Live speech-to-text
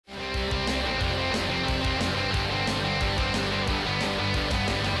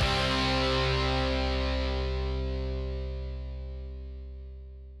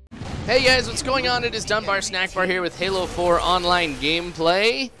Hey guys, what's going on? It is Dunbar Snackbar here with Halo 4 online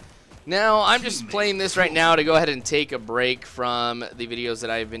gameplay. Now, I'm just playing this right now to go ahead and take a break from the videos that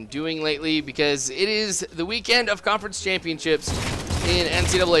I've been doing lately because it is the weekend of conference championships in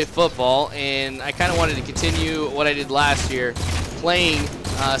NCAA football, and I kind of wanted to continue what I did last year, playing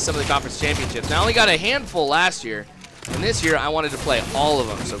some of the conference championships. Now, I only got a handful last year, and this year I wanted to play all of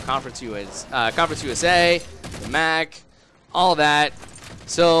them. So Conference USA, the MAC, all that.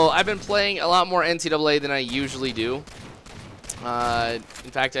 So I've been playing a lot more NCAA than I usually do. In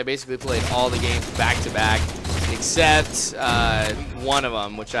fact, I basically played all the games back to back, except one of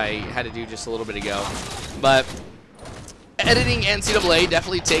them, which I had to do just a little bit ago. But editing NCAA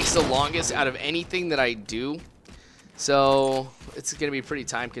definitely takes the longest out of anything that I do. So it's going to be pretty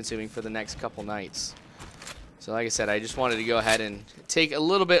time consuming for the next couple nights. So like I said, I just wanted to go ahead and take a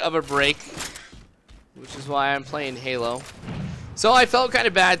little bit of a break, which is why I'm playing Halo. So I felt kind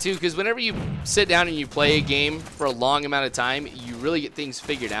of bad too, because whenever you sit down and you play a game for a long amount of time, you really get things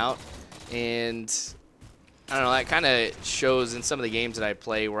figured out. And I don't know, that kind of shows in some of the games that I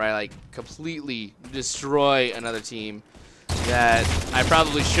play where I like completely destroy another team that I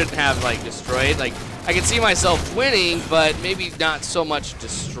probably shouldn't have like destroyed. Like, I can see myself winning, but maybe not so much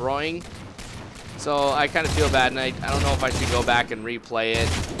destroying. So I kind of feel bad, and I don't know if I should go back and replay it,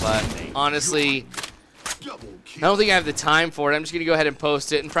 but honestly, I don't think I have the time for it. I'm just going to go ahead and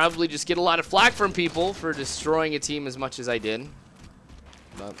post it and probably just get a lot of flack from people for destroying a team as much as I did.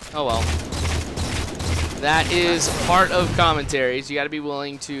 But, oh well. That is part of commentaries. You got to be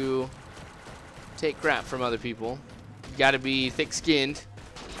willing to take crap from other people. You got to be thick-skinned.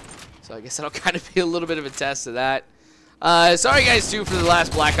 So I guess that'll kind of be a little bit of a test of that. Sorry guys too for the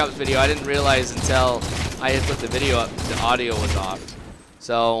last Black Ops video. I didn't realize until I had put the video up the audio was off.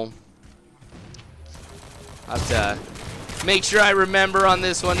 So I'll have to make sure I remember on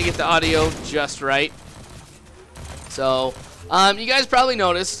this one to get the audio just right. So you guys probably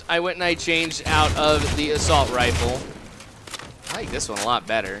noticed I went and I changed out of the assault rifle. I like this one a lot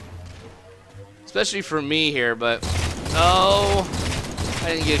better, especially for me here, but oh,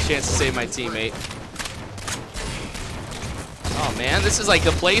 I didn't get a chance to save my teammate. Oh man, this is like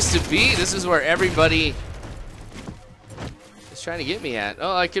the place to be. This is where everybody is trying to get me at.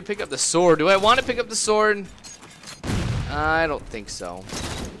 Oh, I could pick up the sword. Do I want to pick up the sword? I don't think so.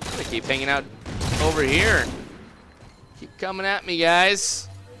 I'm gonna keep hanging out over here. Keep coming at me, guys.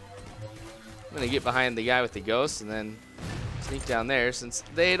 I'm gonna get behind the guy with the ghost and then sneak down there since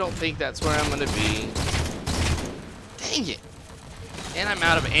they don't think that's where I'm gonna be. Dang it. And I'm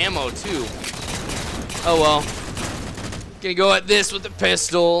out of ammo too. Oh well. Gonna go at this with the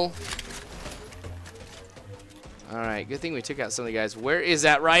pistol. Alright, good thing we took out some of the guys. Where is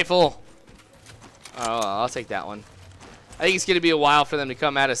that rifle? Oh, I'll take that one. I think it's gonna be a while for them to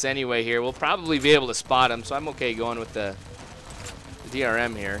come at us anyway here. We'll probably be able to spot them, so I'm okay going with the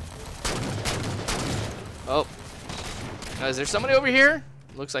DRM here. Oh. Is there somebody over here?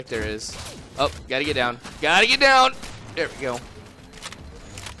 Looks like there is. Oh, gotta get down. Gotta get down! There we go.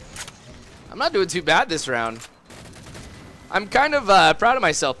 I'm not doing too bad this round. I'm kind of proud of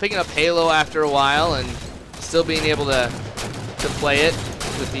myself, picking up Halo after a while and still being able to play it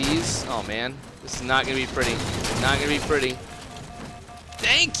with ease. Oh man, this is not gonna be pretty. Not gonna be pretty.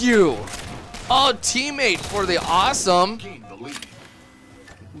 Thank you, oh teammate, for the awesome.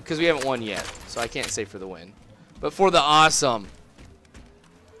 Because we haven't won yet, so I can't say for the win, but for the awesome.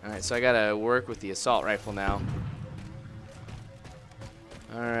 All right, so I gotta work with the assault rifle now.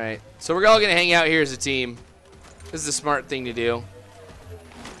 All right, so we're all gonna hang out here as a team. This is a smart thing to do.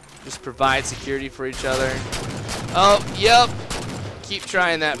 Just provide security for each other. Oh, yep. Keep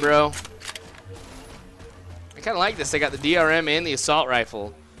trying that, bro. I kind of like this. I got the DRM and the assault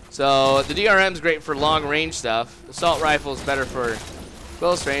rifle. So the DRM is great for long range stuff. The assault rifle is better for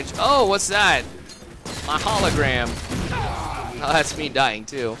close range. Oh, what's that? My hologram. Oh, that's me dying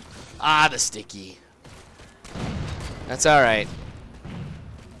too. Ah, the sticky. That's all right.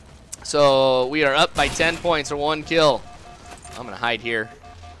 So we are up by 10 points or 1 kill. I'm gonna hide here.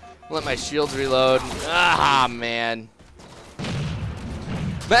 Let my shields reload. Ah, man.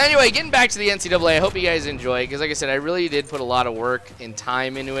 But anyway, getting back to the NCAA, I hope you guys enjoy it, because like I said, I really did put a lot of work and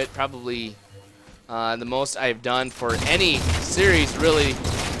time into it. Probably the most I've done for any series, really,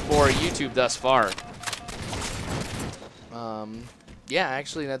 for YouTube thus far. Yeah,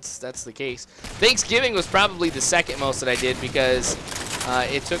 actually, that's the case. Thanksgiving was probably the second most that I did, because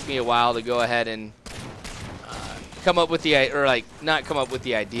it took me a while to go ahead and come up with the, or like not come up with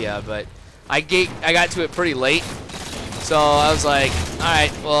the idea, but I got to it pretty late. So I was like, all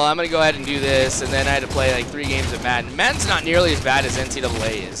right, well, I'm gonna go ahead and do this, and then I had to play like 3 games of Madden. Madden's not nearly as bad as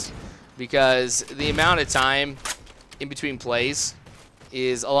NCAA is. because the amount of time in between plays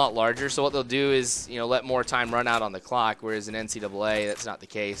is a lot larger. So what they'll do is, you know, let more time run out on the clock, whereas in NCAA, that's not the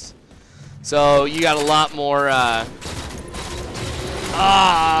case. So you got a lot more,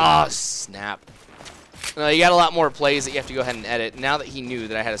 snap. No, you got a lot more plays that you have to go ahead and edit. Now that he knew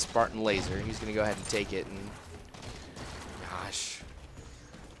that I had a Spartan laser, he's going to go ahead and take it. And gosh,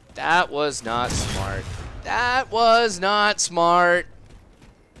 that was not smart. That was not smart.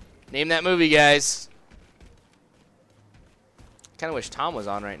 Name that movie, guys. Kind of wish Tom was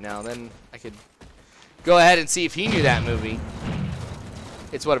on right now. Then I could go ahead and see if he knew that movie.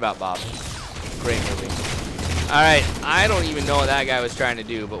 It's What About Bob? Great movie. All right, I don't even know what that guy was trying to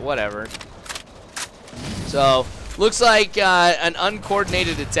do, but whatever. So, looks like an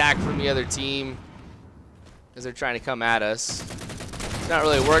uncoordinated attack from the other team as they're trying to come at us. It's not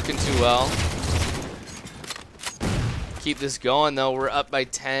really working too well. Keep this going, though. We're up by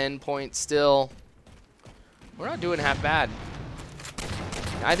 10 points still. We're not doing half bad.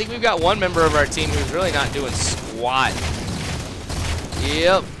 I think we've got one member of our team who's really not doing squat.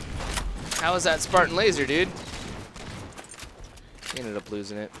 Yep. How was that Spartan laser, dude? He ended up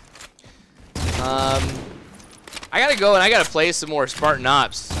losing it. I gotta go and I gotta play some more Spartan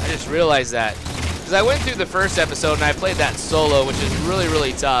Ops. I just realized that. Because I went through the first episode and I played that solo, which is really,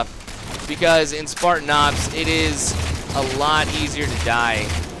 really tough. Because in Spartan Ops, it is a lot easier to die.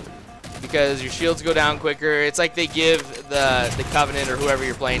 Because your shields go down quicker. It's like they give the Covenant or whoever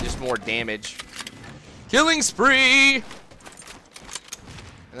you're playing just more damage. Killing spree!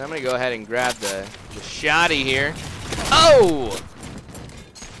 And I'm gonna go ahead and grab the shotty here. Oh!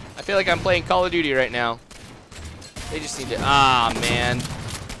 I feel like I'm playing Call of Duty right now. They just need to, man.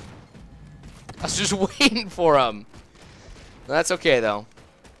 I was just waiting for them. Well, that's okay, though.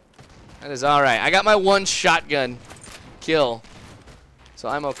 That is all right. I got my one shotgun kill, so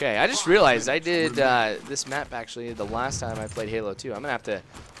I'm okay. I just realized I did this map, actually, the last time I played Halo 2. I'm going to have to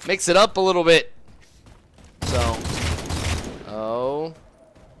mix it up a little bit. So, oh.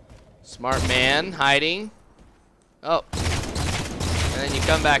 Smart man, hiding. Oh. And then you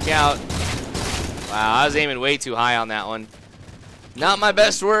come back out. Wow, I was aiming way too high on that one. Not my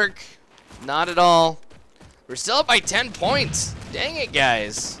best work. Not at all. We're still up by 10 points. Dang it,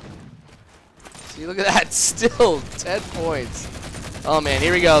 guys. See, look at that. Still 10 points. Oh, man.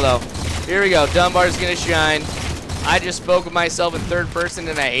 Here we go, though. Here we go. Dunbar's going to shine. I just spoke of myself in third person,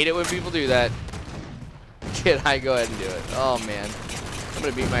 and I hate it when people do that. Can I go ahead and do it? Oh, man. I'm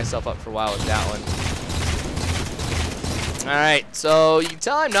going to beat myself up for a while with that one. Alright, so you can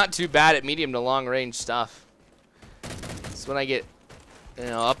tell I'm not too bad at medium to long range stuff. It's when I get, you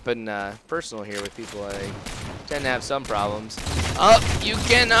know, up and personal here with people, I tend to have some problems. Oh, you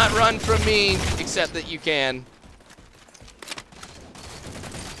cannot run from me, except that you can.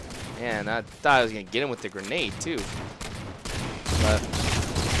 Man, I thought I was going to get him with the grenade, too. But,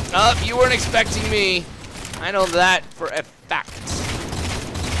 oh, you weren't expecting me. I know that for a fact.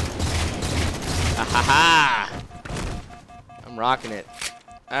 Ha-ha-ha. I'm rocking it.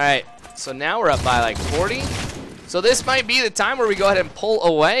 All right, so now we're up by like 40. So this might be the time where we go ahead and pull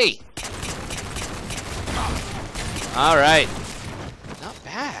away. All right, not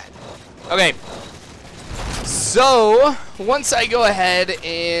bad. Okay, so once I go ahead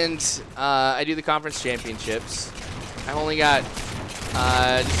and I do the conference championships, I've only got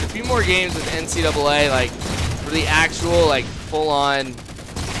just a few more games with NCAA, like for the actual like full-on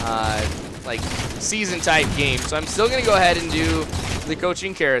like season type game. So I'm still gonna go ahead and do the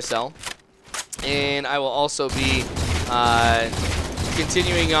coaching carousel, and I will also be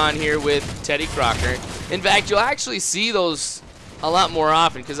continuing on here with Teddy Crocker. In fact, you'll actually see those a lot more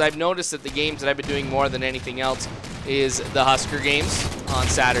often, because I've noticed that the games that I've been doing more than anything else is the Husker games on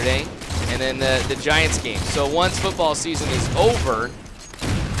Saturday, and then the Giants game. So once football season is over,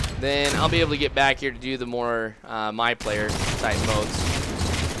 then I'll be able to get back here to do the more my player type modes.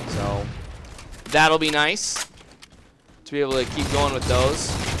 So that'll be nice to be able to keep going with those.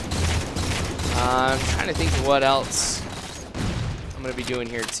 I'm trying to think of what else I'm going to be doing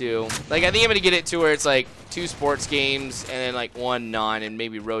here too. Like, I think I'm going to get it to where it's like 2 sports games and then like 1 non, and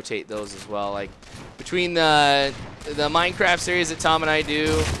maybe rotate those as well. Like between the Minecraft series that Tom and I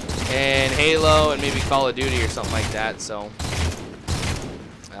do and Halo and maybe Call of Duty or something like that. So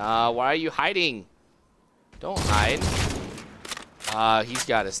why are you hiding? Don't hide. He's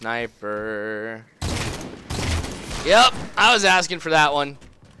got a sniper. Yep, I was asking for that one.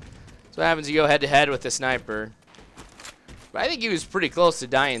 That's what happens when you go head-to-head with the sniper. But I think he was pretty close to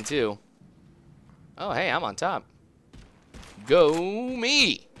dying, too. Oh, hey, I'm on top. Go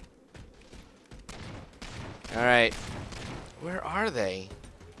me! All right. Where are they?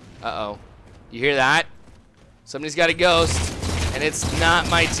 Uh-oh. You hear that? Somebody's got a ghost, and it's not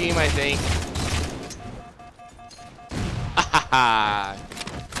my team, I think. Ahaha.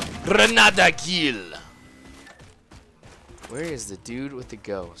 Granada kill. Where is the dude with the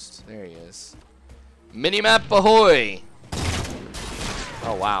ghost? There he is. Minimap ahoy.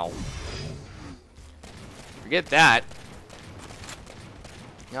 Oh, wow. Forget that.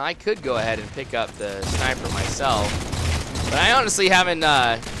 Now, I could go ahead and pick up the sniper myself, but I honestly haven't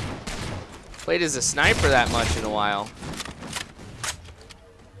played as a sniper that much in a while.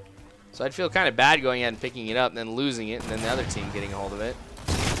 So I'd feel kind of bad going ahead and picking it up and then losing it, and then the other team getting a hold of it.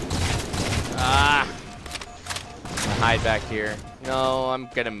 Ah. I'll hide back here. No, I'm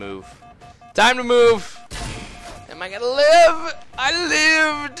going to move. Time to move. Am I going to live? I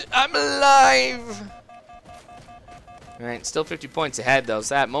lived. I'm alive. All right, still 50 points ahead, though.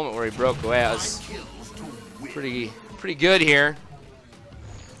 So that moment where he broke away, I was pretty good here.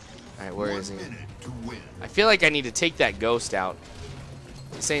 All right, where is he? I feel like I need to take that ghost out.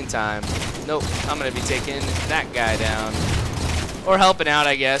 At the same time, nope, I'm going to be taking that guy down. Or helping out,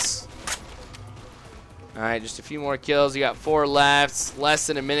 I guess. All right, just a few more kills. You got 4 left. Less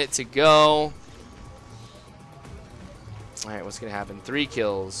than a minute to go. All right, what's going to happen? 3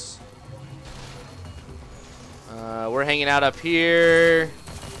 kills. We're hanging out up here.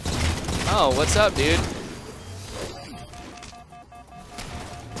 Oh, what's up, dude?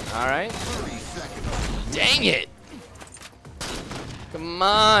 All right. Dang it. Come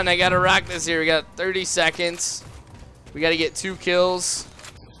on, I got to rock this here. We got 30 seconds. We got to get 2 kills.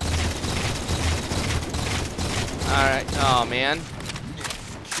 All right. Oh, man.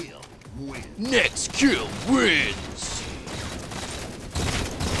 Next kill wins.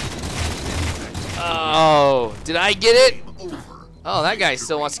 Oh, did I get it? Oh, that guy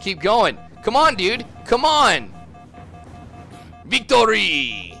still wants to keep going. Come on, dude. Come on.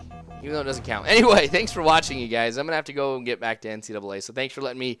 Victory. Even though it doesn't count. Anyway, thanks for watching, you guys. I'm going to have to go and get back to NCAA. So thanks for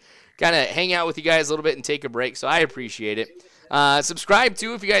letting me kind of hang out with you guys a little bit and take a break. So I appreciate it. Subscribe,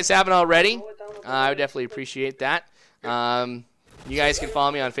 too, if you guys haven't already. I would definitely appreciate that. You guys can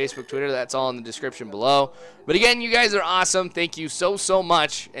follow me on Facebook, Twitter. That's all in the description below. But again, you guys are awesome. Thank you so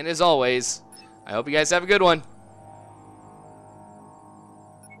much. And as always, I hope you guys have a good one.